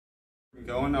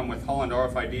Going. I'm with Holland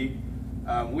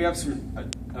RFID. We have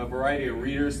a variety of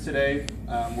readers today.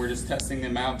 We're just testing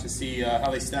them out to see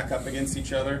how they stack up against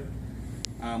each other.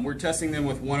 We're testing them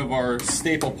with one of our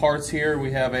staple parts here.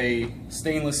 We have a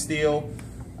stainless steel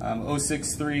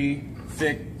 063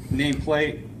 thick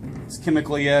nameplate. It's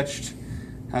chemically etched,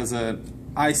 has a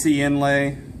IC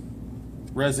inlay,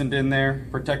 resined in there,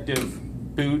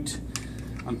 protective boot.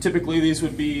 Typically these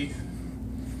would be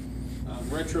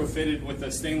retrofitted with a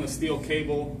stainless steel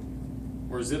cable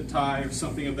or zip tie or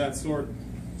something of that sort.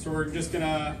 So we're just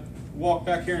gonna walk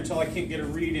back here until I can't get a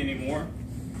read anymore.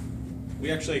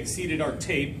 We actually exceeded our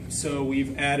tape, so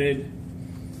we've added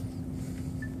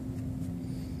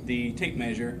the tape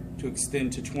measure to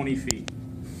extend to 20 feet.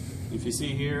 If you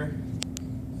see here,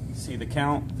 see the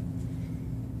count,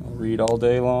 I'll read all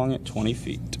day long at 20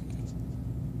 feet.